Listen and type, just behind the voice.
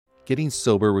Getting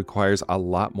sober requires a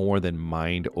lot more than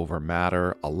mind over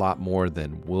matter, a lot more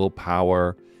than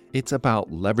willpower. It's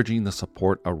about leveraging the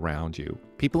support around you.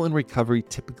 People in recovery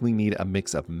typically need a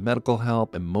mix of medical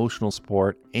help, emotional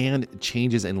support, and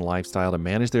changes in lifestyle to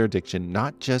manage their addiction,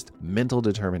 not just mental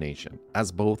determination. As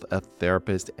both a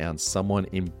therapist and someone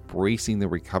embracing the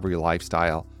recovery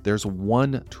lifestyle, there's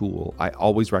one tool I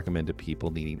always recommend to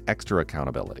people needing extra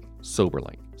accountability: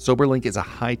 SoberLink. SoberLink is a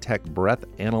high-tech breath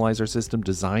analyzer system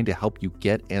designed to help you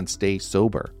get and stay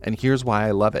sober. And here's why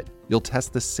I love it. You'll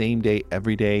test the same day,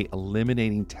 every day,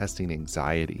 eliminating testing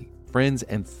anxiety. Friends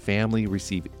and family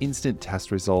receive instant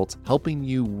test results, helping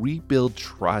you rebuild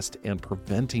trust and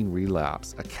preventing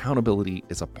relapse. Accountability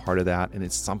is a part of that, and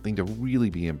it's something to really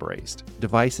be embraced.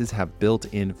 Devices have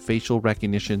built-in facial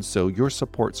recognition, so your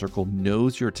support circle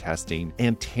knows you're testing,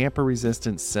 and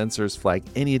tamper-resistant sensors flag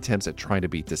any attempts at trying to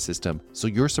beat the system, so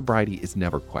your sobriety is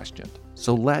never questioned.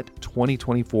 So let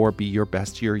 2024 be your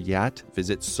best year yet.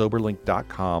 Visit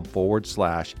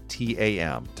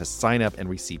soberlink.com/TAM to sign up and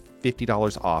receive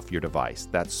 $50 off your device.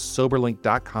 That's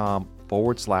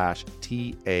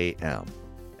soberlink.com/TAM.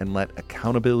 And let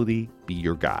accountability be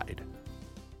your guide.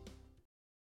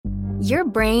 Your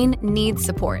brain needs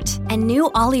support, and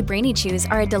new Ollie Brainy Chews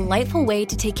are a delightful way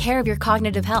to take care of your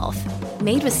cognitive health.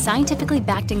 Made with scientifically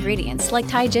backed ingredients like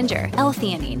Thai ginger,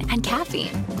 L-theanine, and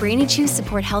caffeine, Brainy Chews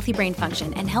support healthy brain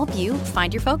function and help you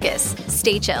find your focus,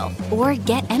 stay chill, or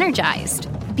get energized.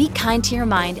 Be kind to your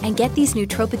mind and get these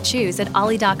nootropic chews at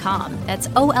ollie.com. That's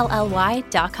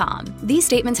OLLY.com. These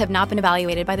statements have not been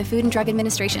evaluated by the Food and Drug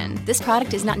Administration. This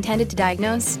product is not intended to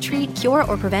diagnose, treat, cure,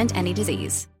 or prevent any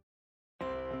disease.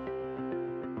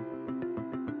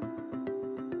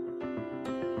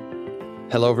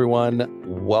 Hello, everyone.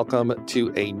 Welcome to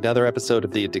another episode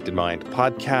of the Addicted Mind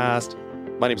podcast.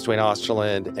 My name is Dwayne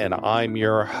Osterland, and I'm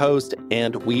your host,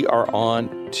 and we are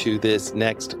on to this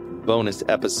next bonus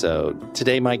episode.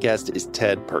 Today, my guest is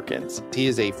Ted Perkins. He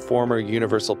is a former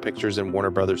Universal Pictures and Warner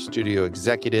Brothers studio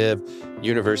executive,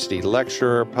 university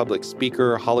lecturer, public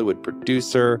speaker, Hollywood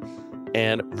producer,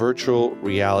 and virtual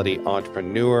reality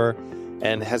entrepreneur,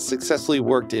 and has successfully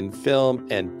worked in film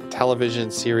and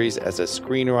television series as a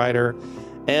screenwriter,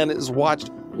 and has watched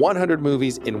 100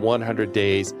 movies in 100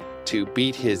 days to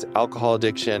beat his alcohol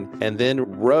addiction, and then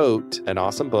wrote an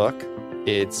awesome book.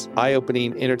 It's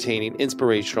eye-opening, entertaining,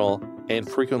 inspirational, and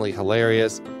frequently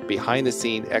hilarious,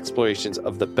 behind-the-scene explorations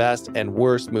of the best and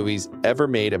worst movies ever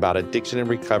made about addiction and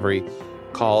recovery,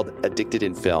 called Addicted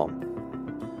in Film.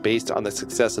 Based on the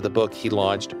success of the book, he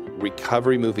launched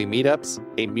Recovery Movie Meetups,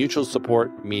 a mutual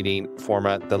support meeting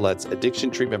format that lets addiction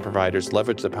treatment providers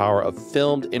leverage the power of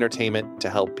filmed entertainment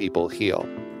to help people heal.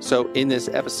 So in this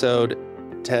episode,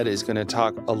 Ted is going to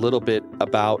talk a little bit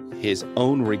about his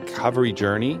own recovery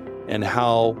journey and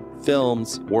how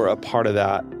films were a part of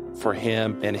that for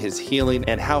him and his healing,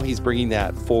 and how he's bringing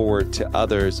that forward to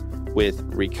others with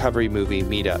Recovery Movie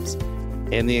Meetups.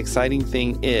 And the exciting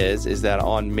thing is that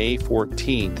on May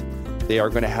 14th, they are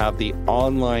going to have the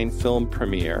online film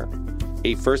premiere,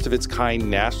 a first-of-its-kind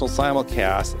national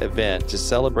simulcast event to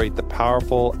celebrate the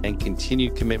powerful and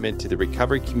continued commitment to the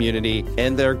recovery community.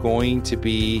 And they're going to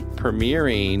be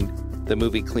premiering the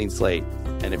movie Clean Slate.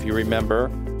 And if you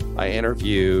remember, I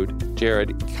interviewed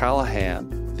Jared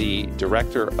Callahan, the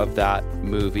director of that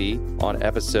movie, on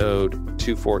episode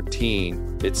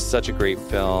 214. It's such a great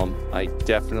film. I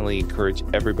definitely encourage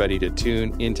everybody to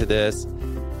tune into this.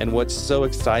 And what's so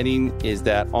exciting is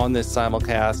that on this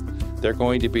simulcast, they're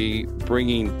going to be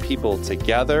bringing people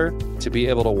together to be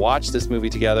able to watch this movie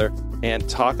together and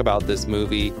talk about this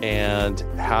movie and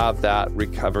have that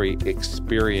recovery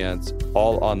experience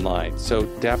all online. So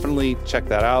definitely check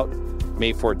that out.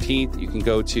 May 14th, you can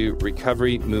go to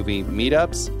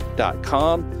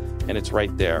recoverymoviemeetups.com, and it's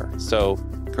right there. So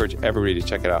encourage everybody to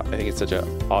check it out. I think it's such an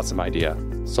awesome idea.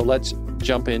 So let's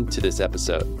jump into this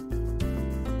episode.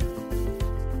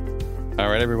 All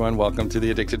right, everyone, welcome to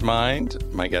The Addicted Mind.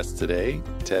 My guest today,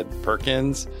 Ted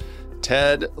Perkins.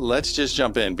 Ted, let's just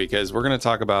jump in because we're going to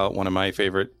talk about one of my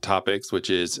favorite topics,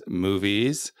 which is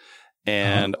movies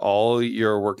and all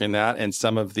your work in that and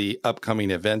some of the upcoming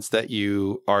events that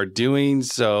you are doing.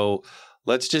 So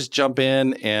let's just jump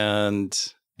in and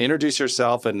introduce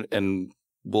yourself and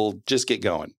we'll just get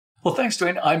going. Well, thanks,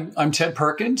 Dwayne. I'm Ted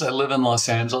Perkins. I live in Los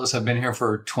Angeles. I've been here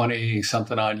for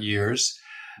 20-something odd years.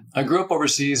 I grew up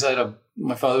overseas.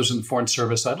 My father was in the Foreign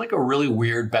Service. I had like a really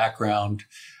weird background.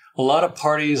 A lot of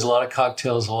parties, a lot of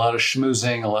cocktails, a lot of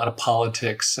schmoozing, a lot of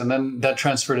politics. And then that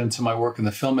transferred into my work in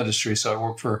the film industry. So I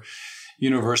worked for,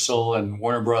 Universal and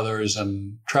Warner Brothers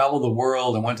and traveled the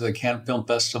world and went to the Cannes Film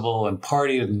Festival and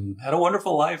partied and had a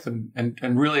wonderful life and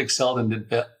really excelled and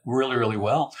did really, really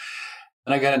well.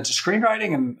 And I got into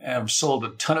screenwriting and I've sold a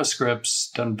ton of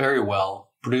scripts, done very well,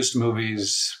 produced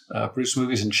movies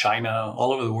in China,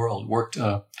 all over the world, worked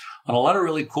on a lot of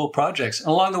really cool projects. And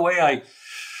along the way, I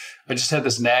just had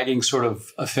this nagging sort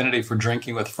of affinity for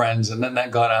drinking with friends. And then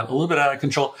that got a little bit out of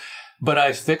control. But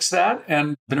I fixed that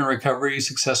and been in recovery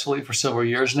successfully for several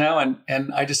years now.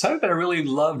 And I decided that I really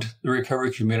loved the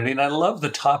recovery community. And I love the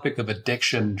topic of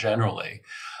addiction generally.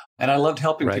 And I loved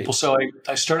helping people. So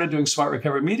I started doing smart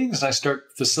recovery meetings and I start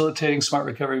facilitating smart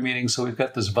recovery meetings. So we've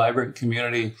got this vibrant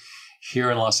community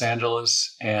here in Los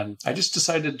Angeles. And I just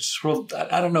decided to sort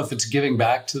of, I don't know if it's giving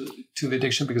back to the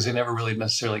addiction because they never really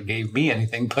necessarily gave me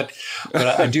anything, but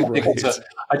I do think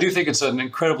it's an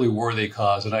incredibly worthy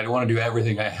cause. And I want to do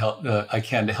everything I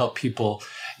can to help people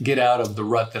get out of the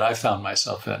rut that I found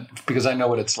myself in because I know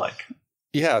what it's like.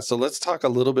 Yeah. So let's talk a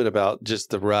little bit about just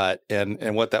the rut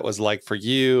and what that was like for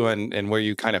you and where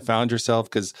you kind of found yourself.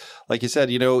 Because like you said,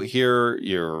 here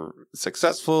you're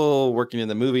successful working in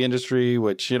the movie industry,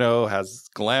 which, has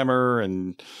glamour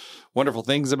and wonderful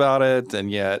things about it. And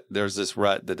yet there's this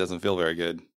rut that doesn't feel very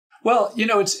good. Well,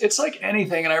 it's like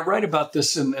anything. And I write about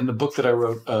this in the book that I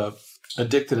wrote,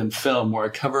 Addicted in Film, where I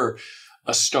cover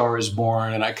A Star is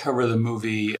Born and I cover the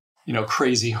movie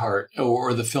Crazy Heart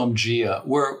or the film Gia,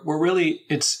 where really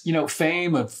it's,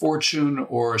 fame and fortune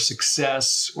or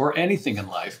success or anything in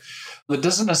life that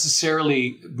doesn't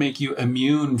necessarily make you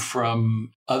immune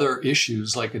from other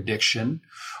issues like addiction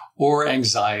or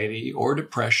anxiety or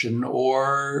depression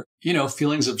or,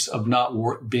 feelings of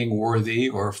not being worthy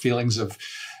or feelings of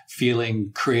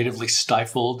feeling creatively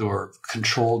stifled or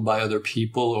controlled by other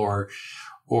people or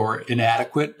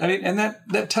inadequate. I mean, and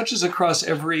that touches across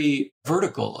every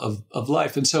vertical of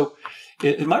life. And so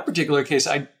in my particular case,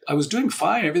 I was doing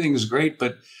fine. Everything was great.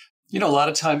 But, a lot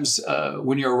of times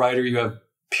when you're a writer, you have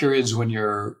periods when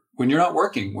you're not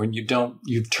working, when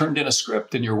you've turned in a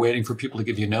script and you're waiting for people to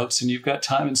give you notes and you've got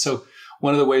time. And so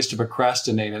one of the ways to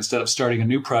procrastinate instead of starting a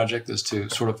new project is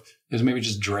maybe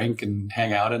just drink and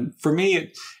hang out. And for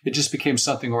me, it just became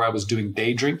something where I was doing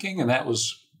day drinking, and that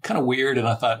was kind of weird. And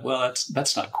I thought, well,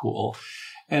 that's not cool.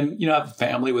 And, I have a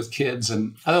family with kids,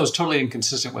 and I thought it was totally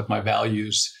inconsistent with my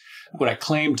values, what I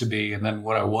claimed to be, and then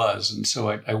what I was. And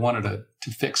so I wanted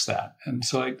to fix that. And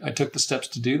so I took the steps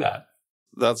to do that.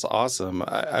 That's awesome.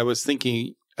 I was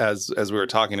thinking as we were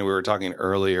talking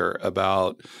earlier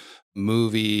about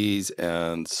movies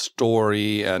and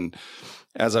story. And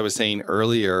as I was saying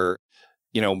earlier,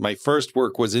 my first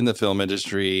work was in the film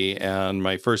industry and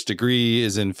my first degree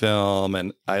is in film,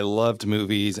 and I loved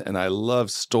movies and I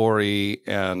love story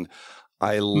and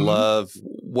I love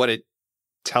what it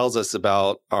tells us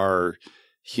about our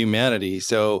humanity.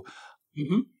 So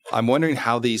I'm wondering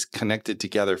how these connected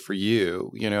together for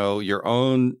you, your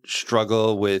own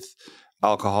struggle with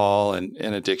alcohol and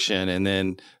addiction, and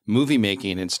then movie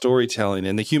making and storytelling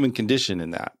and the human condition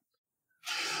in that.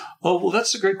 Oh, well,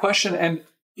 that's a great question. And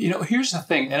here's the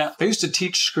thing. And I used to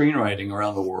teach screenwriting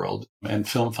around the world and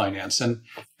film finance. And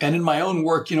in my own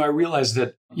work, I realized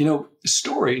that,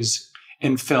 stories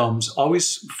in films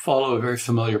always follow a very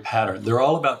familiar pattern. They're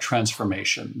all about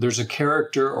transformation. There's a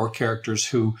character or characters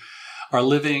who are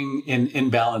living in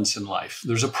imbalance in life.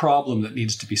 There's a problem that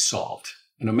needs to be solved.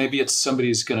 Maybe it's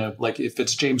somebody's going to, like, if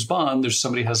it's James Bond, there's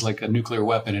somebody has like a nuclear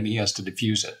weapon and he has to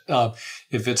defuse it.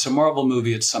 If it's a Marvel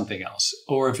movie, it's something else.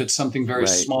 Or if it's something very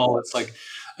small, it's like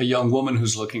a young woman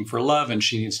who's looking for love and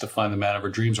she needs to find the man of her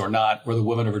dreams or not, or the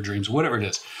woman of her dreams, whatever it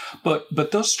is.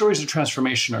 But those stories of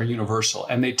transformation are universal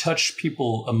and they touch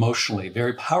people emotionally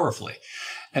very powerfully.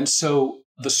 And so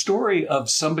the story of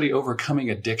somebody overcoming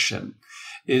addiction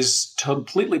is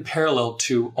completely parallel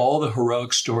to all the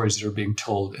heroic stories that are being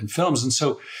told in films. And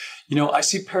so, I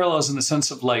see parallels in the sense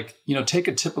of like, take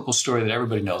a typical story that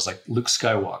everybody knows, like Luke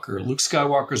Skywalker. Luke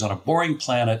Skywalker's on a boring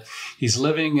planet. He's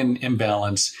living in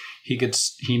imbalance. He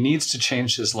needs to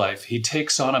change his life. He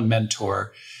takes on a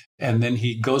mentor, and then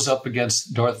he goes up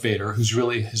against Darth Vader, who's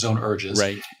really his own urges.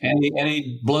 Right. And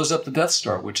he blows up the Death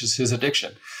Star, which is his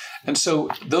addiction. And so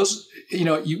those,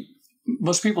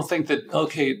 most people think that,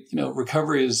 okay,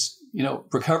 recovery is,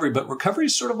 recovery, but recovery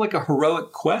is sort of like a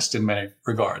heroic quest in many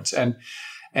regards.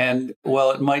 And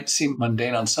while it might seem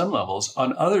mundane on some levels,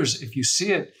 on others, if you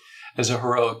see it as a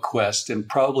heroic quest and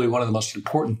probably one of the most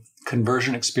important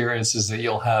conversion experiences that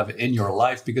you'll have in your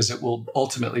life, because it will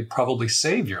ultimately probably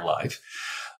save your life,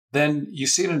 then you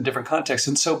see it in a different context.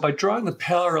 And so by drawing the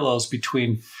parallels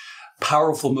between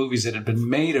powerful movies that had been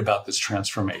made about this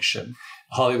transformation,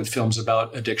 Hollywood films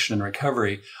about addiction and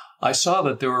recovery, I saw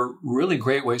that there were really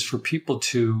great ways for people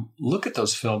to look at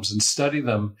those films and study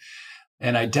them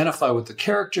and identify with the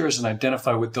characters and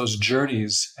identify with those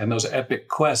journeys and those epic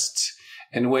quests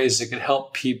in ways that could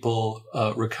help people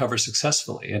recover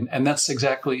successfully. And that's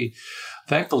exactly,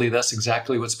 thankfully, that's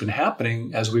exactly what's been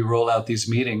happening as we roll out these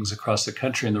meetings across the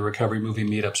country in the Recovery Movie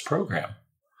Meetups program.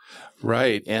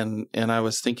 Right. And I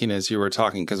was thinking as you were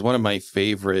talking, because one of my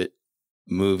favorite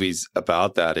movies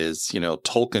about that is,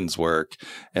 Tolkien's work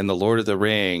and The Lord of the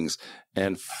Rings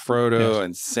and Frodo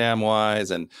and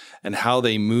Samwise and how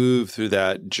they move through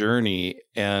that journey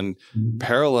and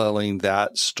paralleling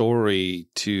that story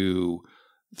to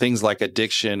things like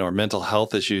addiction or mental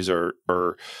health issues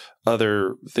or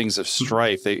other things of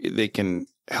strife. They can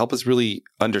help us really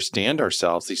understand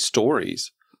ourselves, these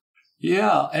stories.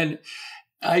 Yeah. And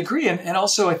I agree. And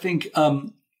also I think,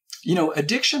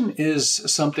 addiction is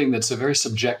something that's a very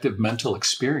subjective mental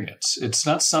experience. It's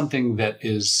not something that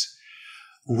is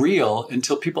real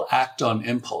until people act on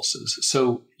impulses.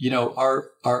 So,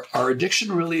 our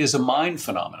addiction really is a mind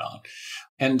phenomenon.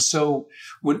 And so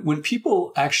when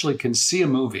people actually can see a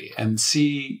movie and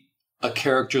see a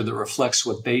character that reflects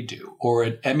what they do, or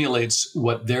it emulates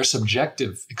what their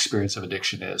subjective experience of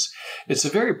addiction is, it's a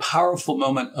very powerful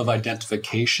moment of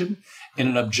identification in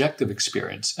an objective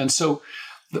experience. And so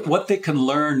what they can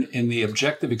learn in the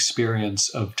objective experience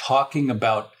of talking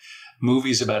about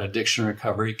movies about addiction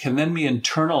recovery can then be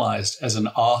internalized as an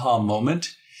aha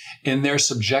moment in their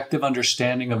subjective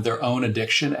understanding of their own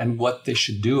addiction and what they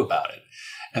should do about it.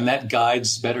 And that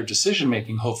guides better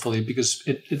decision-making, hopefully, because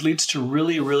it leads to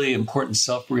really, really important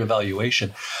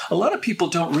self-reevaluation. A lot of people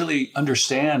don't really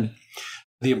understand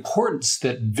the importance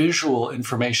that visual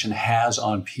information has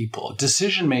on people.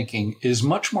 Decision-making is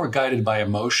much more guided by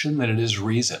emotion than it is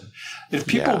reason. If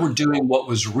people were doing what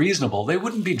was reasonable, they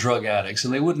wouldn't be drug addicts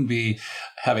and they wouldn't be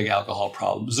having alcohol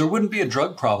problems. There wouldn't be a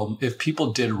drug problem if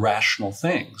people did rational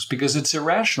things, because it's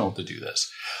irrational to do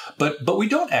this. But we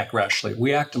don't act rationally.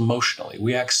 We act emotionally.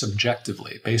 We act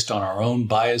subjectively based on our own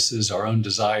biases, our own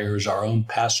desires, our own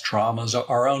past traumas,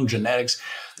 our own genetics.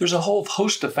 There's a whole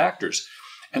host of factors.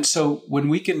 And so when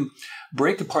we can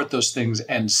break apart those things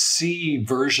and see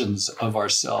versions of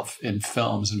ourselves in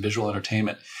films and visual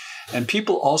entertainment, and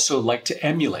people also like to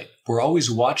emulate. We're always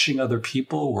watching other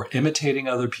people. We're imitating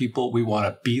other people. We want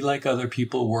to be like other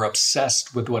people. We're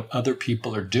obsessed with what other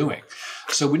people are doing.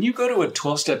 So when you go to a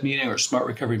 12-step meeting or a smart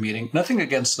recovery meeting, nothing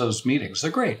against those meetings.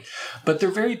 They're great, but they're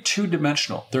very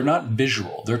two-dimensional. They're not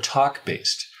visual. They're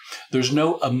talk-based. There's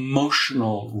no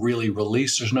emotional really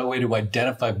release. There's no way to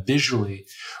identify visually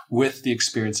with the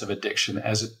experience of addiction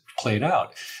as it played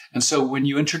out. And so when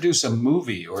you introduce a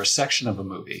movie or a section of a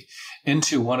movie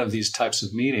into one of these types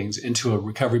of meetings, into a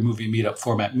recovery movie meetup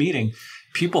format meeting,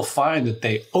 people find that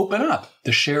they open up.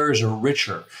 The shares are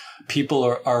richer. People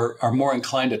are more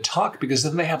inclined to talk because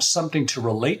then they have something to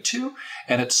relate to,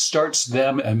 and it starts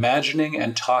them imagining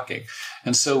and talking.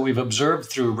 And so we've observed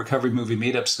through recovery movie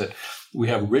meetups that we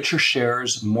have richer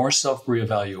shares, more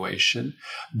self-reevaluation,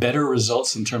 better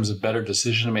results in terms of better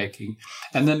decision-making.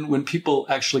 And then when people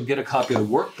actually get a copy of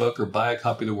the workbook or buy a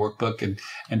copy of the workbook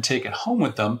and take it home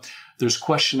with them, there's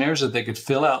questionnaires that they could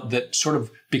fill out that sort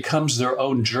of becomes their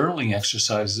own journaling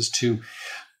exercises to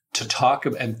talk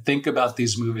and think about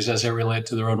these movies as they relate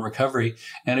to their own recovery.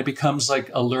 And it becomes like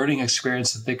a learning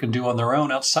experience that they can do on their own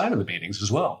outside of the meetings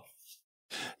as well.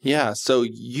 Yeah. So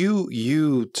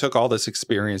you took all this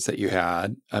experience that you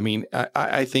had. I mean,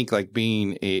 I think like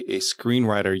being a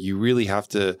screenwriter, you really have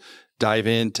to dive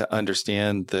in to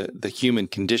understand the human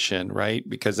condition, right?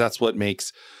 Because that's what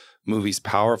makes movies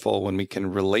powerful, when we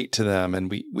can relate to them and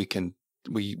we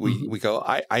go,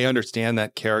 I understand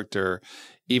that character,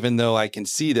 even though I can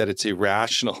see that it's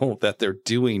irrational that they're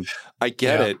doing. I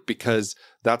get it because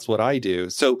that's what I do.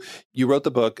 So you wrote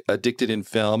the book Addicted in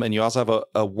Film, and you also have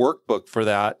a workbook for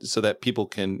that so that people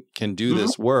can do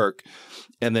this work.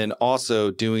 And then also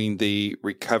doing the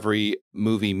recovery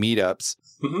movie meetups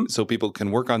so people can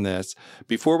work on this.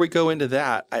 Before we go into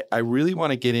that, I really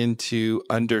want to get into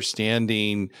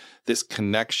understanding this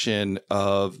connection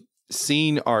of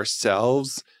seeing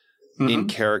ourselves in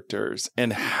characters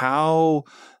and how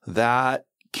that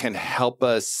can help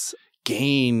us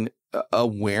gain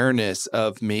awareness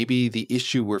of maybe the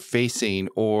issue we're facing,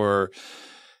 or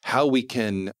how we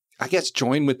can, I guess,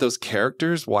 join with those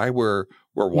characters, why we're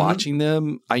watching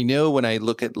them. I know when I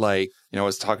look at, like, I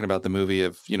was talking about the movie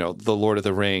of, The Lord of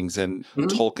the Rings and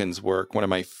Tolkien's work, one of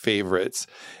my favorites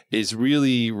is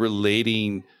really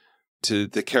relating to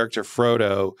the character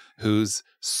Frodo, who's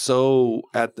so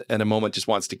at a moment just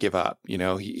wants to give up.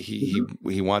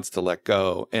 He wants to let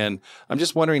go. And I'm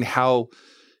just wondering how,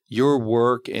 your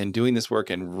work and doing this work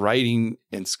and writing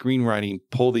and screenwriting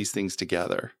pull these things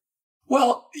together?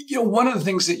 Well, one of the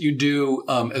things that you do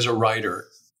as a writer,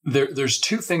 there's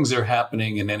two things that are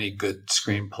happening in any good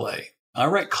screenplay. I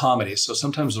write comedy, so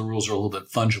sometimes the rules are a little bit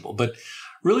fungible, but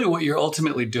really what you're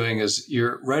ultimately doing is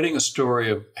you're writing a story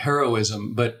of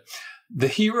heroism, but the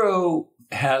hero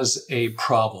has a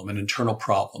problem, an internal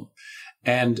problem.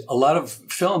 And a lot of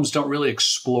films don't really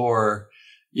explore,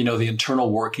 the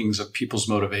internal workings of people's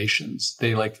motivations.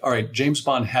 They all right, James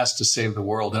Bond has to save the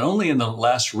world. And only in the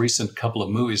last recent couple of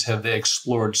movies have they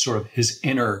explored sort of his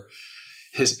inner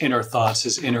thoughts,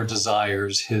 his inner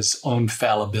desires, his own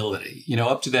fallibility.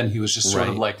 Up to then, he was just sort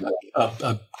of like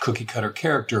a cookie cutter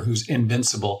character who's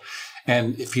invincible.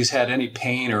 And if he's had any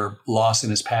pain or loss in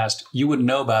his past, you wouldn't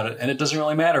know about it. And it doesn't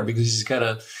really matter because he's got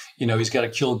to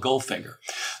kill Goldfinger.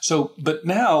 So, but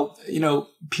now,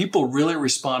 people really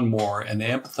respond more and they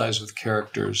empathize with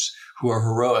characters who are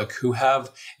heroic, who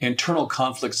have internal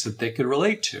conflicts that they could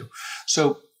relate to.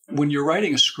 So when you're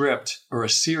writing a script or a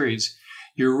series,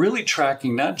 you're really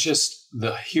tracking not just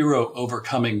the hero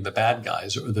overcoming the bad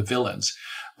guys or the villains,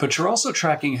 but you're also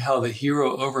tracking how the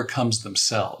hero overcomes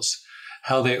themselves,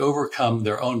 how they overcome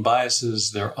their own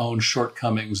biases, their own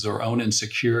shortcomings, their own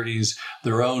insecurities,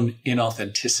 their own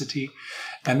inauthenticity.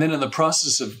 And then in the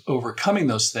process of overcoming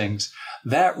those things,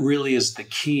 that really is the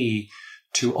key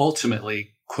to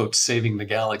ultimately, quote, saving the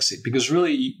galaxy. Because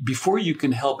really, before you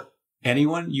can help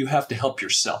anyone, you have to help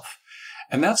yourself.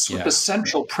 And that's what the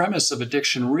central premise of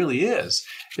addiction really is,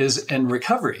 and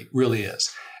recovery really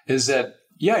is that,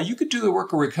 you could do the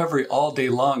work of recovery all day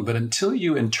long, but until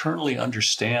you internally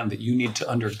understand that you need to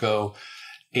undergo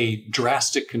a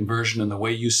drastic conversion in the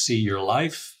way you see your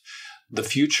life, the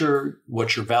future,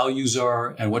 what your values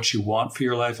are, and what you want for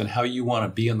your life and how you want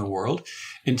to be in the world,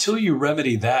 until you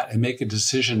remedy that and make a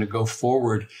decision to go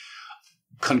forward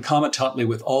concomitantly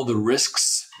with all the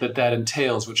risks that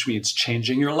entails, which means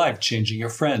changing your life, changing your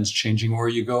friends, changing where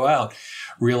you go out,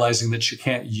 realizing that you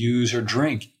can't use or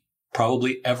drink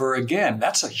probably ever again.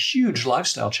 That's a huge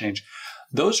lifestyle change.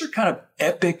 Those are kind of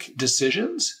epic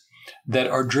decisions that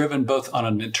are driven both on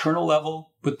an internal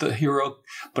level with the hero,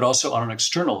 but also on an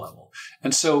external level.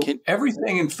 And so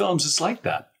everything in films is like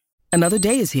that. Another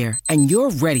day is here and you're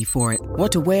ready for it.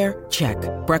 What to wear? Check.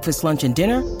 Breakfast, lunch, and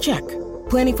dinner? Check.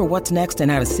 Planning for what's next and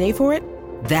how to save for it?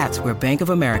 That's where Bank of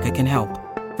America can help.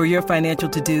 For your financial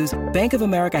to-dos, Bank of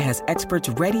America has experts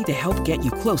ready to help get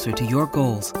you closer to your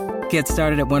goals. Get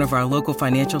started at one of our local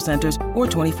financial centers or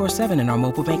 24/7 in our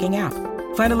mobile banking app.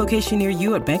 Find a location near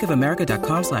you at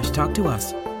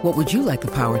bankofamerica.com/talktous. What would you like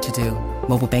the power to do?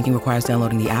 Mobile banking requires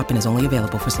downloading the app and is only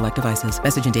available for select devices.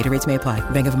 Message and data rates may apply.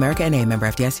 Bank of America NA, member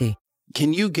FDIC.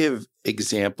 Can you give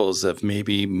examples of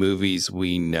maybe movies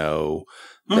we know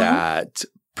that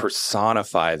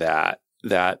personify that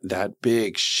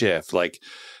big shift, like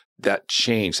that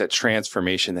change, that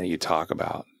transformation that you talk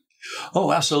about?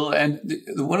 Oh, absolutely. And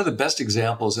one of the best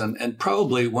examples and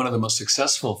probably one of the most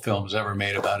successful films ever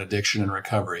made about addiction and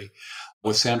recovery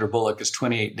with Sandra Bullock is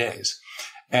 28 Days.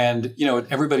 And,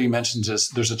 everybody mentions this.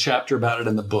 There's a chapter about it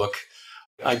in the book.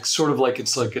 I sort of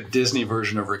it's like a Disney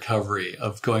version of recovery,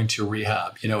 of going to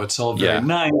rehab. It's all very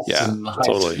nice and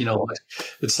totally.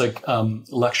 It's like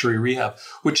luxury rehab,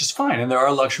 which is fine. And there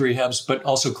are luxury rehabs, but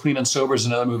also Clean and Sober is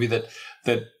another movie that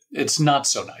it's not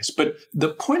so nice. But the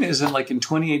point is in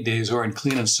 28 Days or in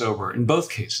Clean and Sober, in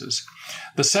both cases,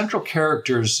 the central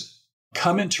characters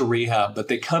come into rehab, but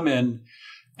they come in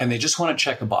and they just want to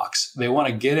check a box. They want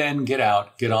to get in, get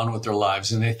out, get on with their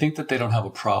lives. And they think that they don't have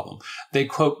a problem. They,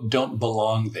 quote, don't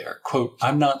belong there. Quote,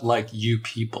 I'm not like you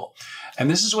people. And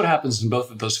this is what happens in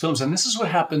both of those films. And this is what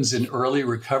happens in early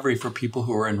recovery for people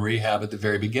who are in rehab at the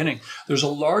very beginning. There's a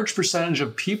large percentage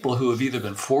of people who have either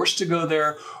been forced to go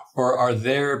there or are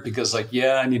there because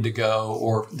I need to go,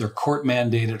 or they're court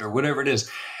mandated or whatever it is.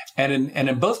 And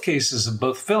in both cases, in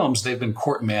both films, they've been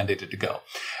court mandated to go.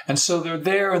 And so they're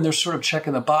there and they're sort of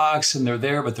checking the box and they're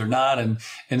there, but they're not. And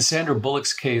in Sandra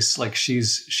Bullock's case,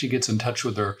 she gets in touch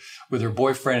with her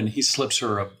boyfriend and he slips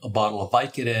her a bottle of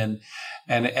Vicodin.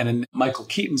 And in Michael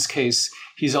Keaton's case,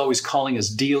 he's always calling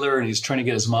his dealer and he's trying to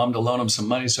get his mom to loan him some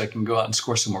money so I can go out and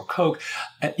score some more coke,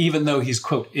 even though he's,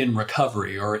 quote, in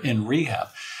recovery or in rehab.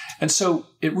 And so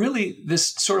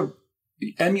this sort of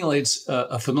emulates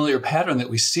a familiar pattern that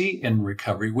we see in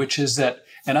recovery, which is that,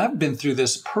 and I've been through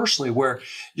this personally, where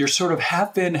you're sort of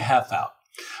half in, half out.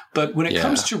 But when it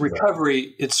comes to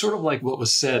recovery, it's sort of like what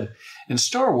was said in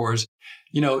Star Wars,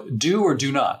 do or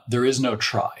do not. There is no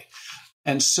try.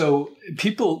 And so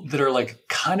people that are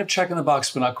kind of checking the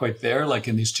box, but not quite there, like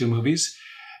in these two movies,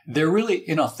 they're really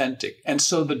inauthentic. And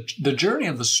so the journey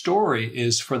of the story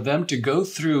is for them to go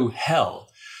through hell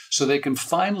so they can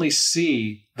finally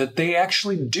see that they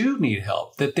actually do need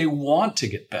help, that they want to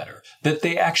get better, that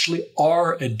they actually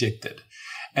are addicted.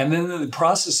 And then in the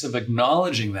process of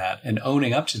acknowledging that and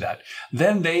owning up to that,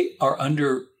 then they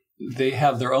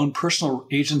have their own personal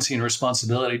agency and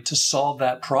responsibility to solve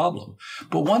that problem.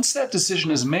 But once that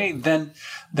decision is made, then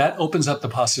that opens up the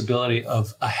possibility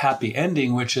of a happy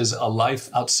ending, which is a life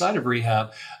outside of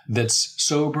rehab that's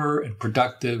sober and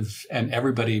productive and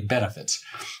everybody benefits.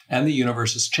 And the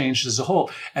universe is changed as a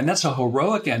whole. And that's a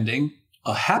heroic ending,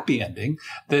 a happy ending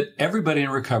that everybody in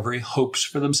recovery hopes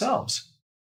for themselves.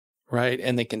 Right.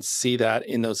 And they can see that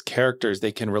in those characters.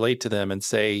 They can relate to them and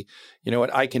say, you know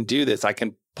what, I can do this. I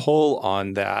can pull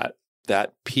on that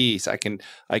piece. I can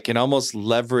almost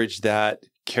leverage that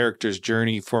character's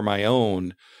journey for my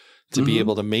own to be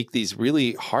able to make these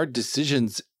really hard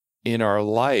decisions in our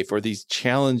life, or these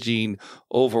challenging,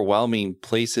 overwhelming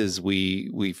places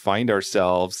we find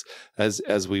ourselves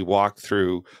as we walk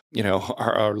through,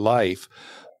 our life.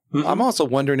 I'm also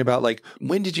wondering about, like,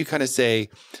 when did you kind of say,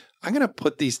 I'm going to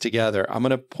put these together. I'm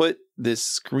going to put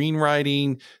this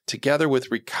screenwriting together with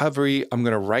recovery. I'm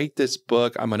going to write this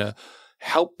book. I'm going to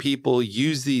help people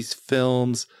use these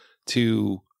films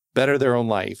to better their own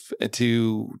life,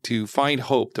 to find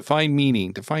hope, to find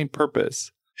meaning, to find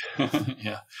purpose.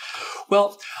 Yeah.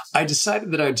 Well, I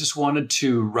decided that I just wanted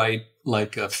to write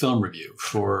like a film review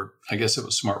for, I guess it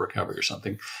was Smart Recovery or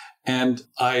something. And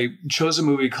I chose a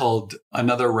movie called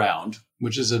Another Round,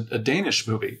 which is a Danish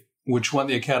movie, which won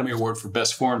the Academy Award for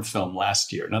Best Foreign Film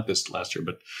last year. Not this last year,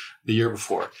 but the year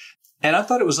before. And I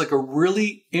thought it was like a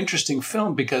really interesting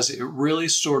film because it really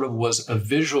sort of was a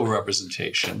visual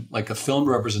representation, like a film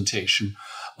representation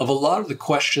of a lot of the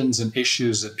questions and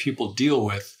issues that people deal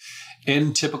with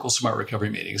in typical Smart Recovery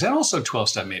meetings, and also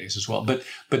 12-step meetings as well,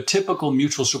 but typical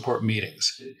mutual support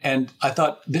meetings. And I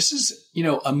thought, this is,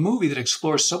 a movie that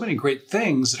explores so many great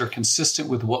things that are consistent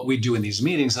with what we do in these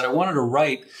meetings, that I wanted to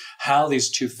write how these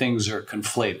two things are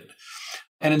conflated.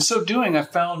 And in so doing, I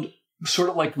found sort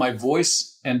of like my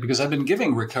voice, and because I've been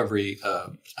giving recovery,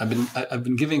 I've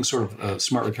been giving sort of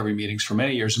Smart Recovery meetings for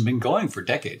many years and been going for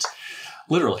decades.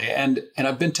 Literally. And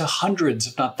I've been to hundreds,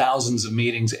 if not thousands of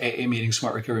meetings, AA meetings,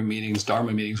 Smart Recovery meetings,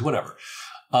 Dharma meetings, whatever.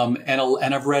 And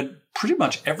I've read pretty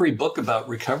much every book about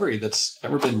recovery that's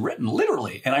ever been written,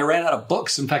 literally. And I ran out of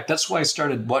books. In fact, that's why I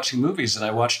started watching movies. And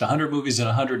I watched 100 movies in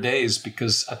 100 days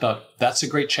because I thought, that's a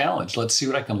great challenge. Let's see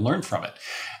what I can learn from it.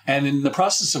 And in the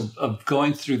process of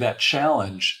going through that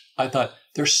challenge, I thought,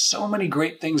 there's so many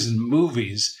great things in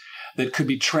movies that could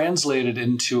be translated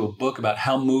into a book about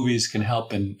how movies can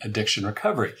help in addiction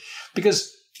recovery.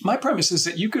 Because my premise is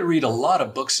that you could read a lot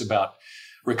of books about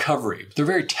recovery. They're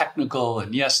very technical,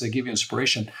 and yes, they give you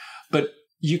inspiration, but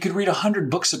you could read 100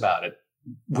 books about it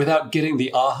without getting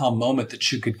the aha moment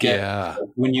that you could get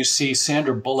when you see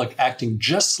Sandra Bullock acting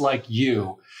just like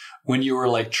you when you were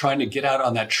like trying to get out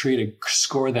on that tree to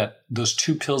score those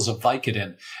 2 pills of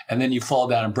Vicodin, and then you fall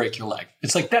down and break your leg.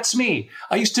 It's like, that's me.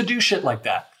 I used to do shit like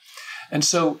that. And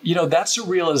so, that's a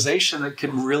realization that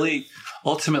can really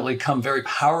ultimately come very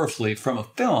powerfully from a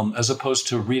film as opposed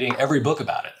to reading every book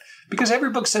about it. Because every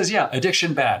book says,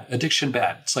 addiction bad, addiction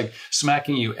bad. It's like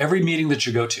smacking you every meeting that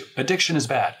you go to. Addiction is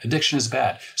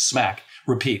bad, smack,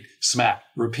 repeat, smack,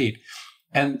 repeat.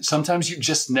 And sometimes you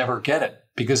just never get it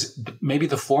because maybe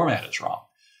the format is wrong.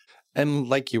 And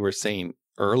like you were saying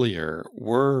earlier,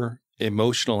 we're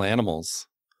emotional animals.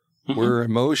 We're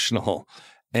emotional.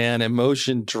 And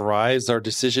emotion drives our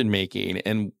decision making.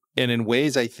 And in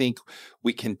ways, I think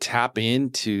we can tap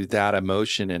into that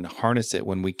emotion and harness it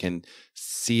when we can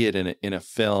see it in a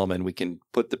film and we can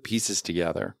put the pieces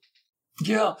together.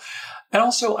 Yeah. And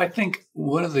also, I think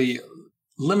one of the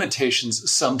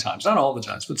limitations sometimes, not all the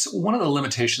times, but one of the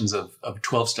limitations of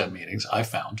 12-step meetings I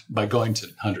found by going to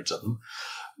hundreds of them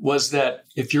was that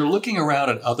if you're looking around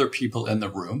at other people in the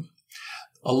room,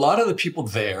 a lot of the people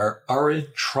there are in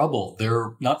trouble.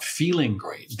 They're not feeling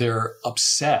great. They're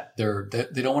upset.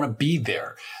 They don't want to be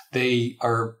there. They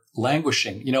are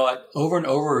languishing. Over and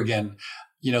over again,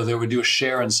 they would do a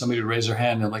share and somebody would raise their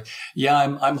hand and I'm like, yeah,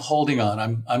 I'm holding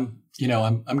on. I'm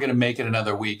going to make it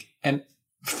another week. And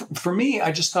for me,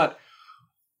 I just thought,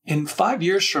 in 5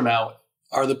 years from now,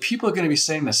 are the people going to be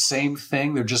saying the same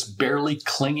thing? They're just barely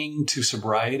clinging to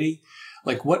sobriety.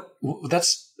 Like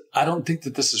I don't think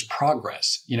that this is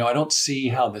progress. I don't see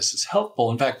how this is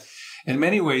helpful. In fact, in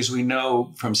many ways, we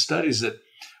know from studies that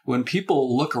when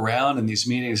people look around in these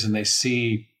meetings and they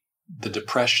see the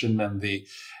depression and the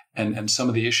and some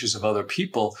of the issues of other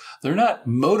people, they're not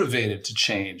motivated to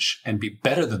change and be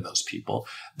better than those people.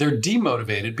 They're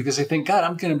demotivated because they think, God,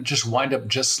 I'm going to just wind up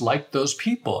just like those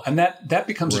people. And that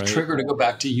becomes a trigger to go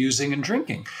back to using and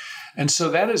drinking. And so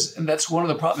that's one of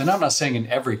the problems. And I'm not saying in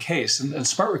every case, and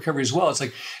smart recovery as well.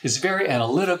 It's very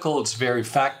analytical. It's very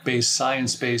fact-based,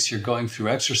 science-based. You're going through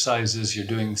exercises, you're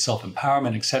doing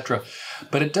self-empowerment, etc.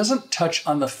 But it doesn't touch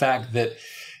on the fact that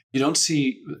you don't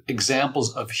see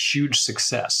examples of huge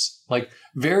success. Like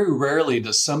very rarely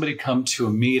does somebody come to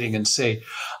a meeting and say,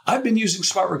 I've been using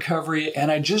smart recovery and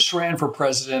I just ran for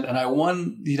president and I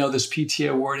won, this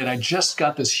PTA award and I just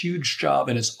got this huge job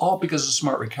and it's all because of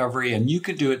smart recovery and you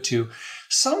could do it too.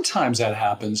 Sometimes that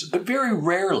happens, but very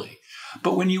rarely.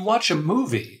 But when you watch a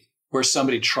movie where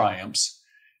somebody triumphs,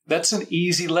 that's an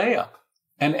easy layup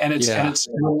and it's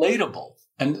relatable.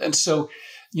 And so,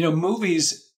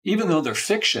 movies, even though they're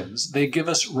fictions, they give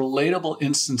us relatable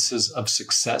instances of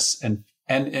success.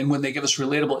 And when they give us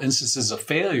relatable instances of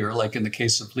failure, like in the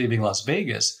case of Leaving Las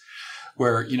Vegas,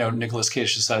 where, Nicolas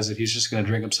Cage decides that he's just going to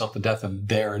drink himself to death and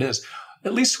there it is.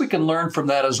 At least we can learn from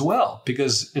that as well,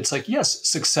 because it's like, yes,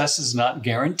 success is not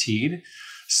guaranteed.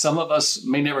 Some of us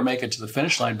may never make it to the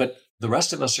finish line, but the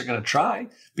rest of us are going to try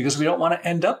because we don't want to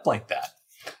end up like that.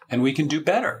 And we can do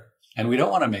better. And we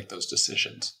don't want to make those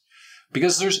decisions.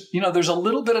 Because there's a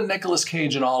little bit of Nicolas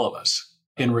Cage in all of us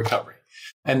in recovery.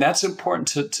 And that's important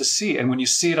to see. And when you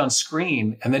see it on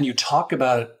screen and then you talk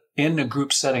about it in a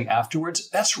group setting afterwards,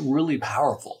 that's really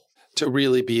powerful. To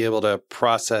really be able to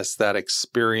process that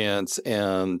experience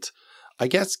and, I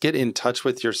guess, get in touch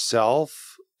with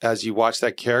yourself as you watch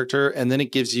that character. And then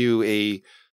it gives you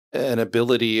an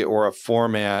ability or a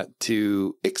format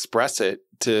to express it,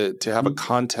 to have a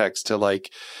context to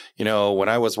when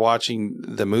I was watching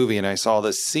the movie and I saw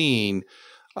this scene,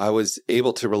 I was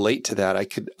able to relate to that. I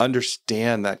could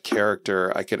understand that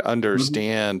character. I could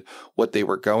understand what they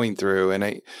were going through. And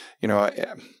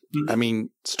I mean,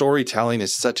 storytelling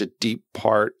is such a deep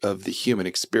part of the human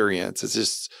experience. It's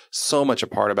just so much a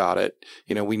part about it.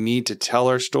 We need to tell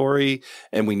our story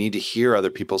and we need to hear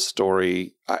other people's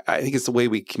story. I think it's the way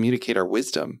we communicate our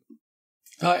wisdom.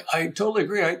 I totally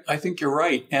agree. I think you're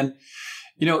right. And,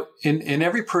 in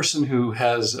every person who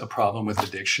has a problem with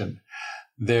addiction,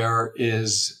 there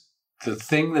is the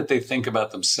thing that they think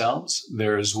about themselves.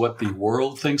 There's what the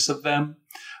world thinks of them,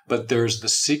 but there's the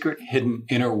secret hidden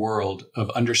inner world of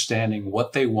understanding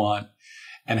what they want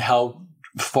and how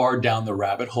far down the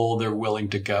rabbit hole they're willing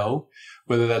to go,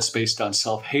 whether that's based on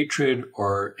self-hatred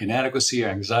or inadequacy or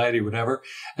anxiety, whatever.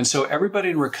 And so everybody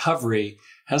in recovery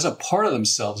has a part of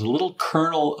themselves, a little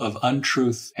kernel of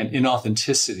untruth and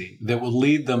inauthenticity that will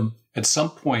lead them at some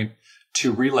point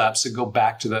to relapse and go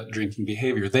back to that drinking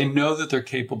behavior. They know that they're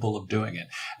capable of doing it.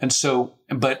 And so,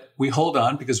 but we hold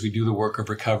on because we do the work of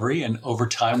recovery, and over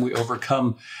time we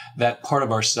overcome that part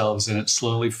of ourselves and it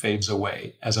slowly fades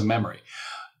away as a memory.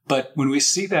 But when we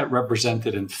see that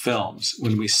represented in films,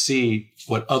 when we see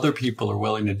what other people are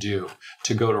willing to do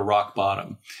to go to rock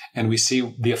bottom, and we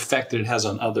see the effect that it has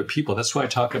on other people, that's why I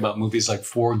talk about movies like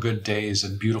 4 Good Days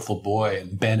and Beautiful Boy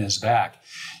and Ben is Back.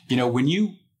 When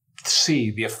you see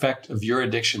the effect of your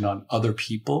addiction on other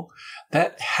people,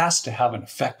 that has to have an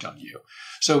effect on you.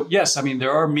 So yes, I mean,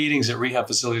 there are meetings at rehab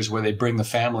facilities where they bring the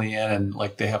family in and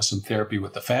they have some therapy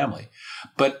with the family,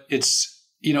 but it's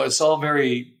all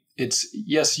very,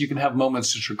 yes, you can have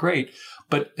moments which are great,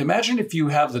 but imagine if you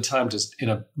have the time to, in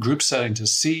a group setting, to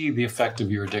see the effect of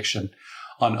your addiction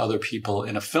on other people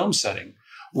in a film setting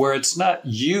where it's not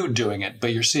you doing it,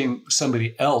 but you're seeing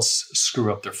somebody else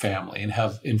screw up their family and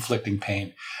have inflicting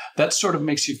pain. That sort of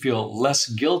makes you feel less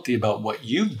guilty about what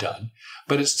you've done,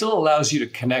 but it still allows you to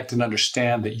connect and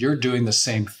understand that you're doing the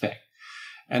same thing.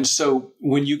 And so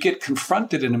when you get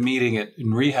confronted in a meeting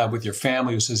in rehab with your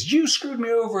family who says, you screwed me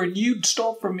over and you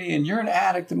stole from me and you're an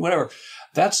addict and whatever,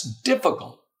 that's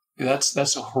difficult.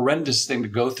 That's a horrendous thing to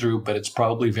go through, but it's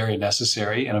probably very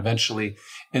necessary. And eventually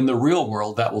in the real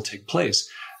world, that will take place.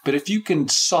 But if you can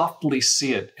softly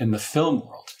see it in the film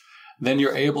world, then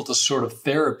you're able to sort of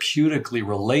therapeutically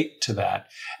relate to that.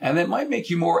 And it might make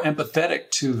you more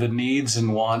empathetic to the needs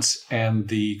and wants and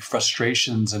the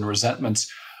frustrations and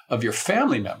resentments of your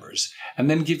family members, and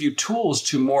then give you tools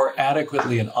to more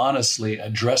adequately and honestly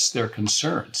address their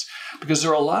concerns. Because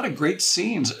there are a lot of great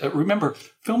scenes. Remember,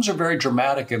 films are very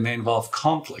dramatic and they involve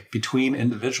conflict between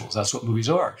individuals. That's what movies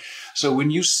are. So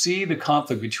when you see the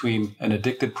conflict between an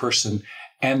addicted person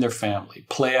and their family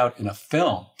play out in a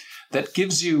film, that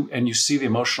gives you, and you see the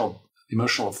emotional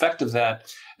effect of that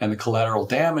and the collateral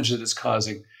damage that it's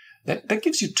causing, that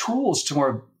gives you tools to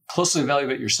more closely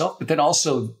evaluate yourself, but then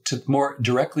also to more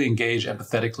directly engage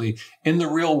empathetically in the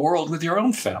real world with your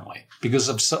own family because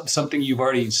of something you've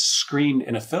already screened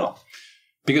in a film.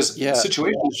 Because the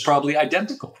situation is probably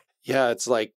identical. Yeah, it's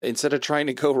like instead of trying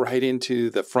to go right into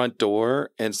the front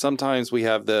door, and sometimes we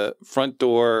have the front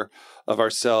door of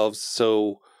ourselves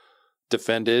so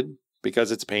defended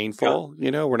because it's painful,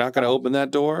 we're not going to open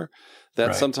that door.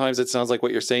 That sometimes it sounds like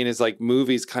what you're saying is like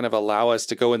movies kind of allow us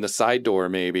to go in the side door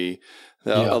maybe,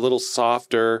 a little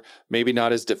softer, maybe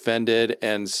not as defended.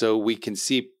 And so we can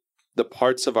see the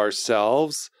parts of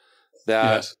ourselves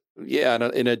that,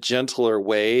 in a gentler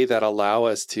way that allow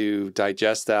us to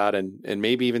digest that and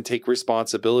maybe even take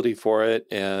responsibility for it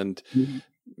and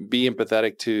be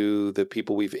empathetic to the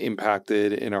people we've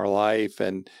impacted in our life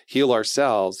and heal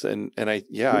ourselves. I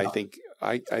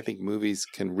think movies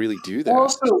can really do that.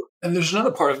 Also, and there's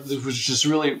another part of it which is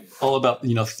really all about,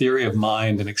 theory of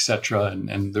mind and et cetera.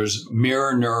 And there's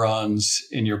mirror neurons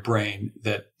in your brain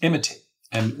that imitate.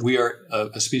 And we are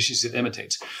a species that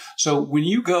imitates. So when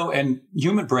you go, and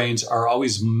human brains are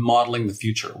always modeling the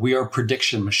future. We are a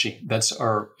prediction machine. That's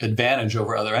our advantage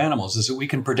over other animals, is that we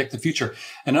can predict the future.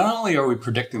 And not only are we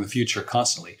predicting the future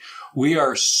constantly, we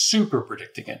are super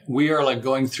predicting it. We are like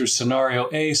going through scenario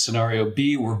A, scenario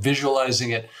B. We're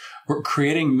visualizing it. We're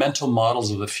creating mental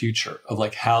models of the future of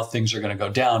like how things are going to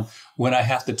go down when I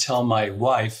have to tell my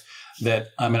wife that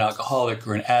I'm an alcoholic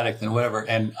or an addict and whatever,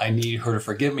 and I need her to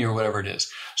forgive me or whatever it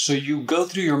is. So you go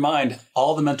through your mind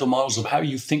all the mental models of how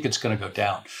you think it's going to go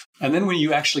down. And then when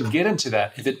you actually get into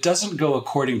that, if it doesn't go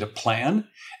according to plan,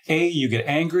 you get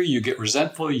angry, you get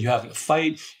resentful, you have a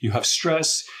fight, you have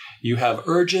stress, you have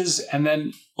urges, and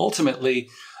then ultimately,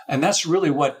 and that's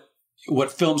really what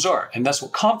films are. And that's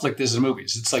what conflict is in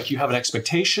movies. It's like you have an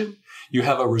expectation, you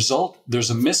have a result,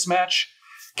 there's a mismatch,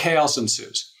 chaos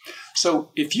ensues.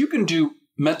 So if you can do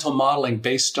mental modeling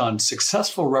based on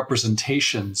successful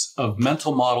representations of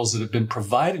mental models that have been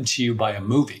provided to you by a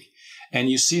movie, and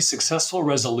you see successful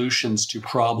resolutions to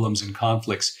problems and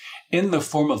conflicts in the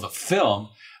form of a film,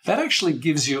 that actually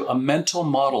gives you a mental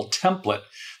model template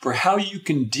for how you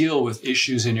can deal with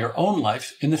issues in your own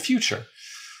life in the future.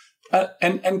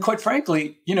 And quite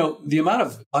frankly, the amount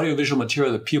of audiovisual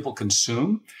material that people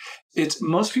consume,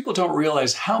 most people don't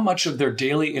realize how much of their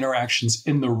daily interactions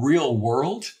in the real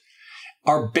world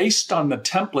are based on the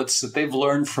templates that they've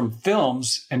learned from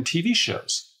films and TV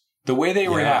shows. The way they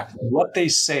react, what they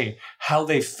say, how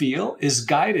they feel is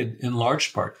guided in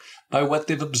large part by what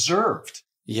they've observed.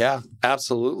 Yeah,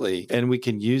 absolutely. And we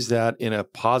can use that in a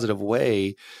positive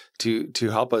way to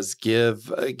help us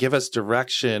give us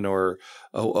direction or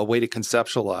a way to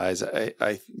conceptualize.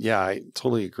 I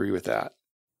totally agree with that.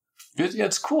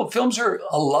 It's cool. Films are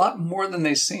a lot more than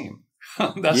they seem.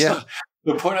 That's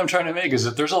the point I'm trying to make, is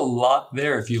that there's a lot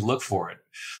there if you look for it.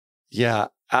 Yeah,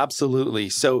 absolutely.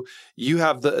 So you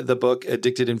have the book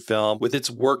Addicted in Film with its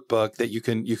workbook that you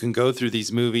can go through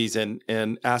these movies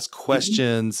and ask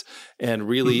questions and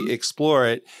really explore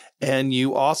it. And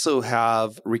you also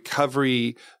have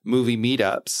recovery movie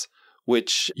meetups,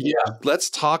 which let's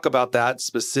talk about that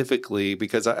specifically,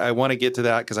 because I want to get to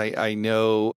that because I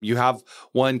know you have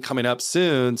one coming up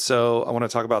soon. So I want to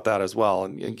talk about that as well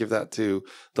and give that to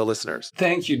the listeners.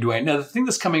 Thank you, Dwayne. Now, the thing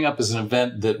that's coming up is an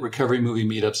event that Recovery Movie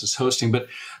Meetups is hosting. But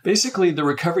basically, the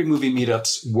Recovery Movie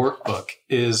Meetups workbook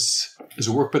is a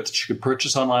workbook that you could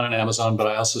purchase online on Amazon, but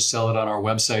I also sell it on our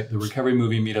website. The Recovery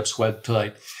Movie Meetups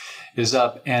website is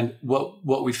up. And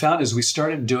what we found is we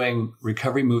started doing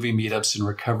recovery movie meetups in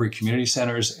recovery community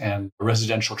centers and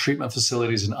residential treatment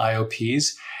facilities and IOPs,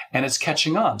 and it's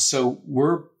catching on. So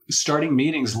we're starting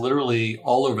meetings literally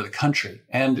all over the country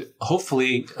and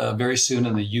hopefully very soon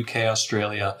in the UK,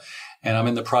 Australia. And I'm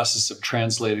in the process of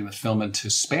translating the film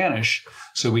into Spanish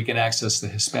so we can access the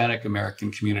Hispanic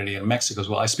American community in Mexico as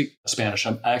well. I speak Spanish.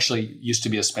 I actually used to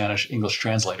be a Spanish-English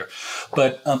translator,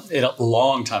 but a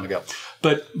long time ago.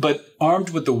 But armed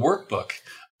with the workbook,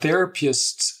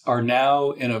 therapists are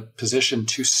now in a position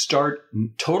to start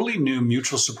totally new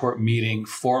mutual support meeting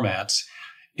formats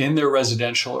in their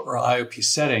residential or IOP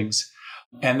settings,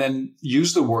 and then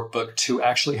use the workbook to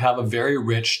actually have a very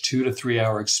rich 2 to 3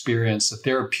 hour experience, a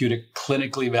therapeutic,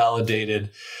 clinically validated,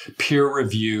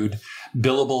 peer-reviewed,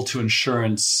 billable to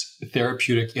insurance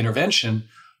therapeutic intervention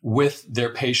with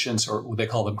their patients, or they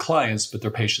call them clients, but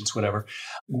their patients, whatever,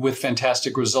 with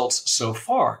fantastic results so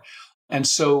far. And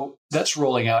so that's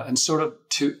rolling out, and sort of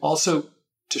to also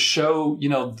to show,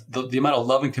 the amount of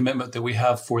love and commitment that we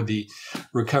have for the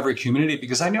recovery community,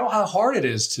 because I know how hard it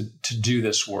is to do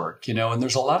this work, and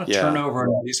there's a lot of turnover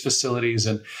in these facilities,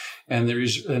 and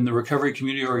the recovery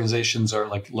community organizations are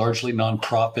like largely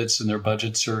nonprofits and their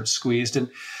budgets are squeezed.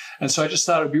 And so I just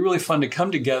thought it'd be really fun to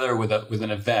come together with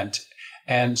an event.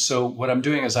 And so what I'm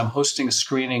doing is I'm hosting a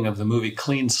screening of the movie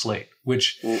Clean Slate,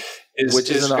 which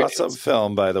is an awesome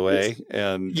film, by the way.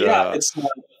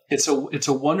 It's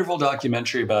a wonderful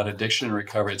documentary about addiction and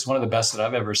recovery. It's one of the best that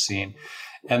I've ever seen.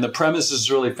 And the premise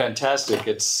is really fantastic.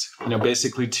 It's,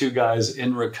 basically two guys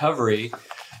in recovery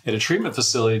at a treatment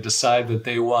facility decide that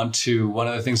one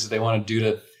of the things that they want to do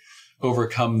to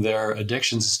overcome their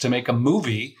addictions is to make a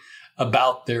movie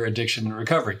about their addiction and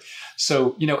recovery.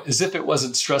 So, as if it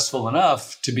wasn't stressful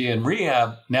enough to be in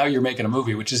rehab, now you're making a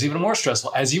movie, which is even more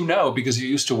stressful, as you know, because you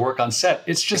used to work on set.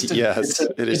 It's just it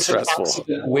is stressful, an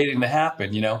accident waiting to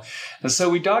happen, And so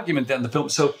we document that in the film.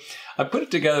 So I put it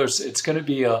together. It's going to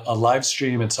be a live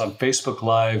stream. It's on Facebook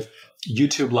Live,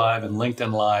 YouTube Live, and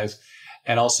LinkedIn Live.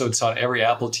 And also it's on every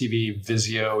Apple TV,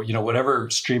 Vizio,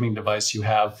 whatever streaming device you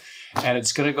have. And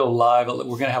it's going to go live. We're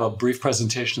going to have a brief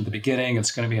presentation at the beginning.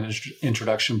 It's going to be an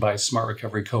introduction by Smart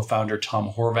Recovery co-founder Tom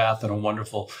Horvath and a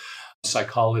wonderful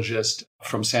psychologist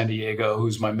from San Diego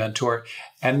who's my mentor.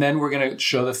 And then we're going to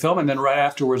show the film. And then right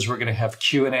afterwards, we're going to have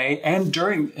Q&A. And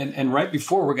right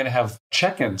before, we're going to have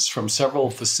check-ins from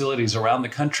several facilities around the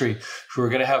country who are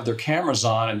going to have their cameras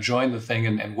on and join the thing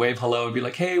and wave hello and be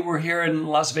like, hey, we're here in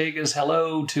Las Vegas.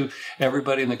 Hello to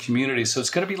everybody in the community. So it's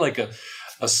going to be like a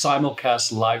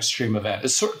simulcast live stream event.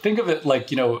 Think of it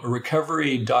like, a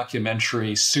recovery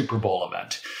documentary Super Bowl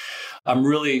event. I'm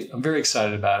very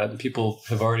excited about it.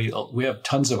 And we have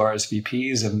tons of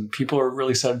RSVPs and people are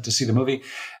really excited to see the movie.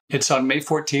 It's on May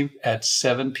 14th at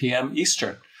 7 p.m.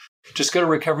 Eastern. Just go to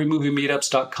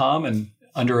recoverymoviemeetups.com and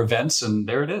under events, and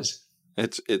there it is.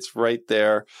 It's right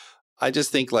there. I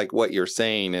just think like what you're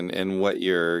saying and what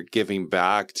you're giving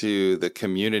back to the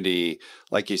community,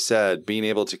 like you said, being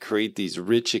able to create these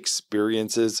rich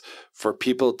experiences for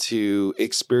people to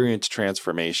experience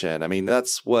transformation. I mean,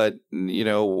 that's what,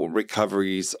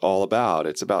 recovery is all about.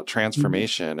 It's about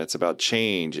transformation. It's about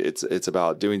change. It's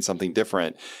about doing something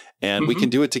different. And we can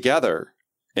do it together.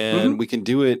 And we can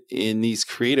do it in these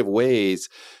creative ways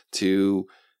to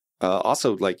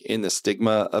also like in the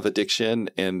stigma of addiction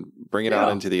and bring it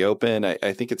out into the open.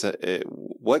 I think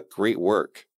what great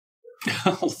work.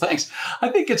 Oh, thanks. I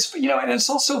think it's, and it's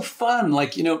also fun.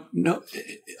 Like,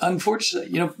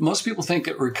 unfortunately, most people think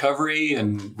that recovery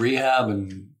and rehab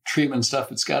and treatment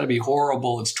stuff, it's got to be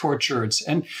horrible. It's torture.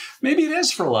 And maybe it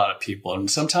is for a lot of people. And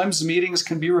sometimes the meetings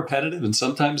can be repetitive and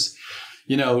sometimes,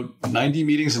 90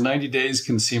 meetings in 90 days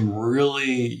can seem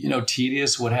really,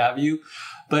 tedious, what have you.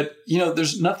 But,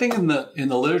 there's nothing in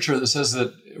the literature that says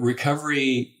that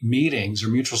recovery meetings or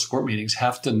mutual support meetings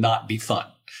have to not be fun.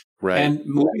 Right. And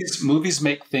movies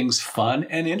make things fun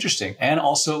and interesting and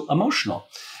also emotional.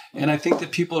 And I think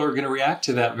that people are going to react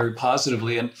to that very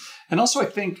positively. And also I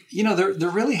think, there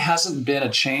really hasn't been a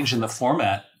change in the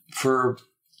format for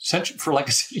like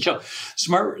I said,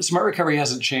 Smart Recovery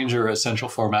hasn't changed their essential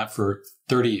format for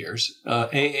 30 years.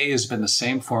 AA has been the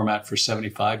same format for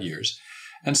 75 years.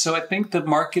 And so I think the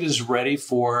market is ready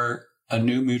for a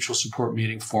new mutual support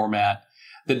meeting format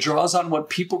that draws on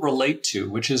what people relate to,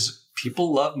 which is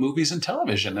people love movies and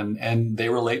television and they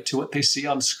relate to what they see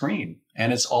on screen.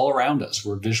 And it's all around us.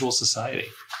 We're a visual society.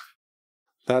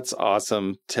 That's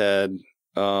awesome, Ted.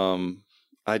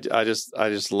 I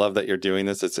just love that you're doing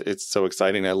this. It's so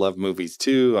exciting. I love movies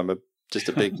too. I'm just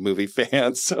a big movie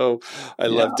fan. So I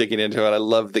love digging into it. I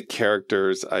love the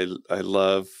characters. I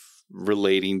love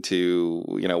relating to,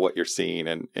 what you're seeing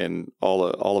and all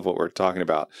of what we're talking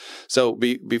about. So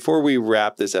before we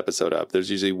wrap this episode up, there's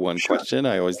usually one question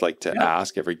I always like to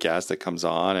ask every guest that comes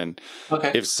on. And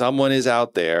if someone is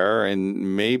out there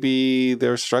and maybe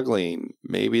they're struggling,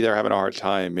 maybe they're having a hard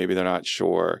time, maybe they're not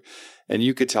sure, and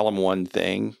you could tell them one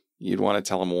thing, you'd want to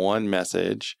tell them one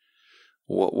message,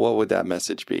 what would that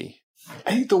message be?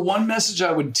 I think the one message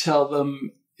I would tell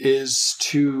them is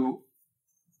to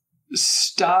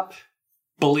stop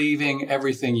believing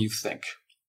everything you think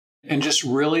and just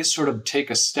really sort of take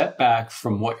a step back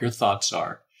from what your thoughts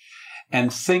are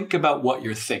and think about what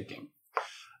you're thinking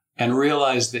and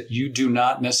realize that you do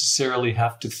not necessarily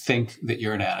have to think that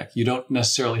you're an addict. You don't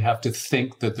necessarily have to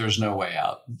think that there's no way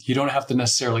out. You don't have to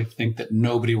necessarily think that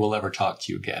nobody will ever talk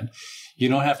to you again. You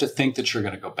don't have to think that you're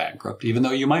going to go bankrupt, even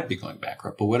though you might be going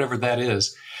bankrupt. But whatever that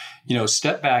is,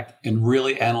 step back and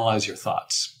really analyze your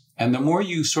thoughts. And the more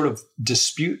you sort of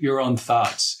dispute your own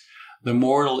thoughts, the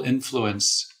more it'll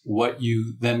influence what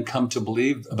you then come to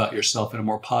believe about yourself in a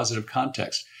more positive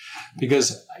context.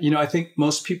 Because, I think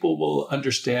most people will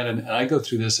understand, and I go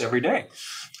through this every day.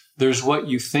 There's what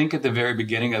you think at the very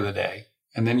beginning of the day,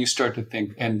 and then you start to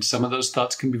think, and some of those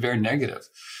thoughts can be very negative.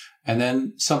 And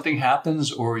then something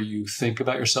happens, or you think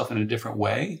about yourself in a different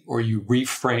way, or you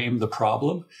reframe the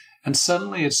problem, and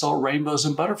suddenly it's all rainbows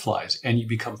and butterflies, and you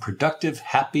become productive,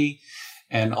 happy,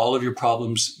 and all of your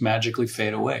problems magically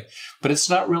fade away. But it's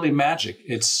not really magic.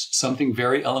 It's something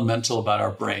very elemental about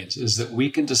our brains, is that we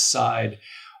can decide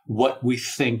what we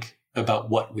think about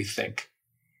what we think.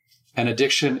 And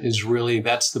addiction is really,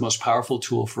 that's the most powerful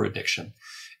tool for addiction,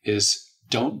 is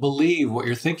don't believe what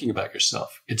you're thinking about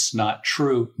yourself. It's not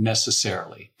true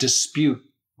necessarily. Dispute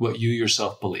what you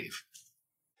yourself believe.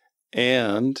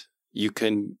 And you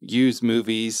can use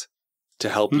movies to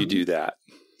help you do that.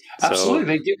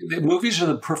 Absolutely. Movies are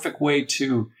the perfect way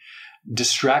to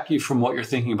distract you from what you're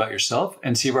thinking about yourself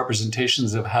and see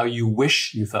representations of how you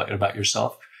wish you thought about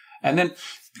yourself. And then,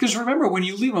 because remember, when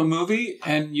you leave a movie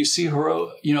and you see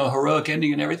heroic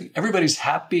ending and everything, everybody's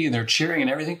happy and they're cheering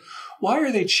and everything. Why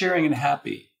are they cheering and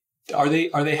happy? Are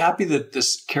they happy that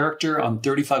this character on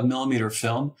 35 millimeter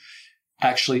film,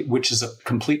 actually, which is a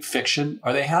complete fiction,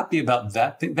 are they happy about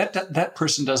that thing? That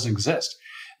person doesn't exist.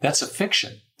 That's a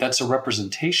fiction. That's a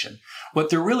representation.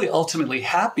 What they're really ultimately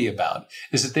happy about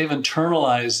is that they've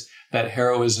internalized that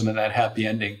heroism and that happy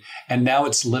ending, and now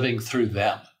it's living through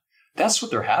them. That's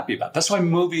what they're happy about. That's why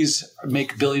movies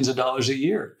make billions of dollars a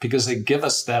year, because they give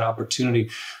us that opportunity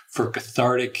for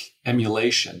cathartic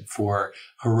emulation, for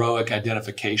heroic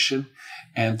identification,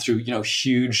 and through,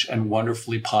 huge and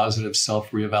wonderfully positive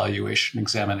self-reevaluation,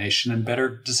 examination, and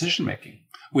better decision-making.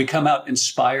 We come out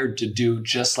inspired to do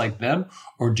just like them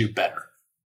or do better.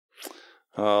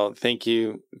 Oh, thank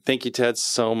you. Thank you, Ted,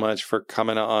 so much for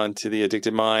coming on to The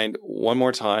Addicted Mind. One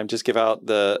more time, just give out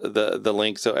the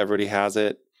link so everybody has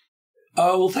it.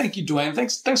 Oh, well, thank you, Dwayne.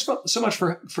 Thanks so much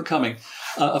for coming,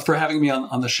 for having me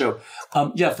on the show.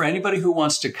 For anybody who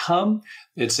wants to come,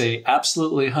 it's a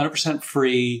absolutely 100%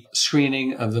 free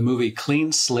screening of the movie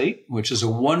Clean Slate, which is a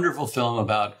wonderful film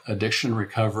about addiction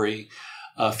recovery,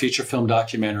 feature film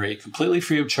documentary, completely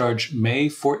free of charge, May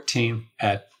 14th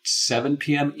at 7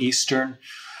 p.m. Eastern.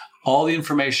 All the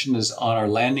information is on our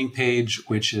landing page,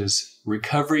 which is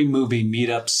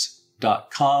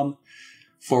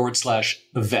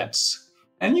recoverymoviemeetups.com/events.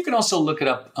 And you can also look it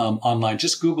up online.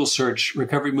 Just Google search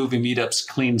Recovery Movie Meetups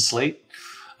Clean Slate.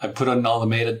 I put on all the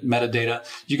metadata.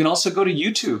 You can also go to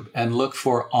YouTube and look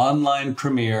for online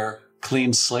premiere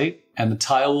Clean Slate, and the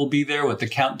tile will be there with the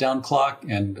countdown clock.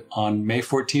 And on May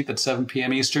 14th at 7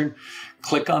 p.m. Eastern,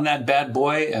 click on that bad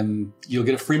boy and you'll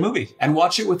get a free movie. And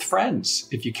watch it with friends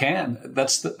if you can.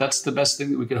 That's the best thing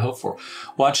that we could hope for.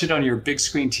 Watch it on your big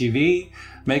screen TV.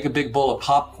 Make a big bowl of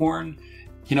popcorn.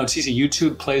 It's easy.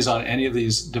 YouTube plays on any of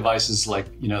these devices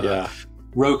like, the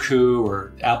Roku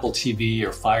or Apple TV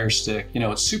or Fire Stick.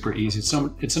 It's super easy.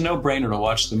 It's a no-brainer to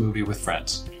watch the movie with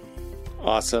friends.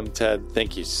 Awesome, Ted.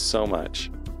 Thank you so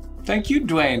much. Thank you,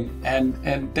 Dwayne.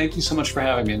 And thank you so much for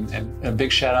having me. And a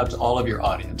big shout out to all of your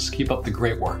audience. Keep up the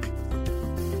great work.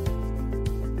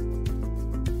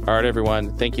 All right,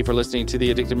 everyone. Thank you for listening to the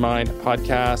Addicted Mind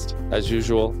podcast. As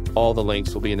usual, all the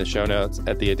links will be in the show notes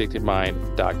at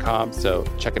theaddictedmind.com. So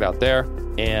check it out there.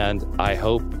 And I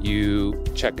hope you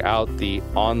check out the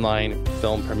online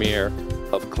film premiere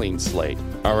of Clean Slate.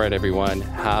 All right, everyone.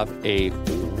 Have a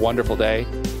wonderful day.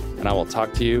 And I will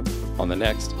talk to you on the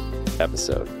next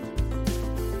episode.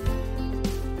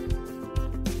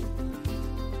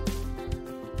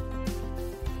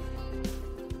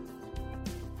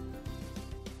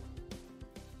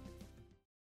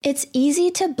 It's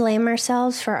easy to blame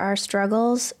ourselves for our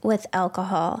struggles with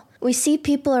alcohol. We see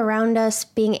people around us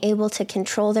being able to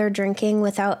control their drinking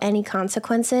without any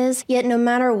consequences, yet no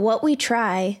matter what we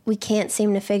try, we can't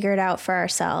seem to figure it out for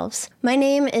ourselves. My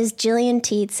name is Jillian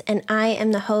Teets, and I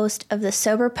am the host of the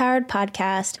Sober Powered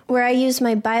podcast, where I use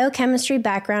my biochemistry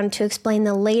background to explain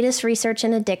the latest research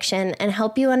in addiction and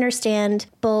help you understand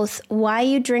both why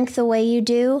you drink the way you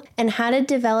do and how to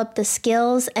develop the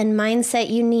skills and mindset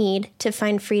you need to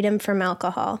find freedom from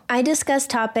alcohol. I discuss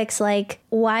topics like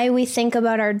why we think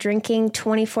about our drinking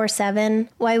 24/7,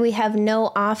 why we have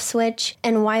no off switch,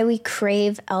 and why we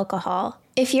crave alcohol.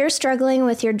 If you're struggling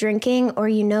with your drinking or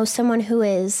you know someone who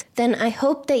is, then I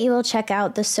hope that you will check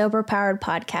out the Sober Powered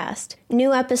podcast.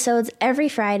 New episodes every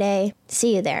Friday.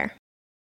 See you there.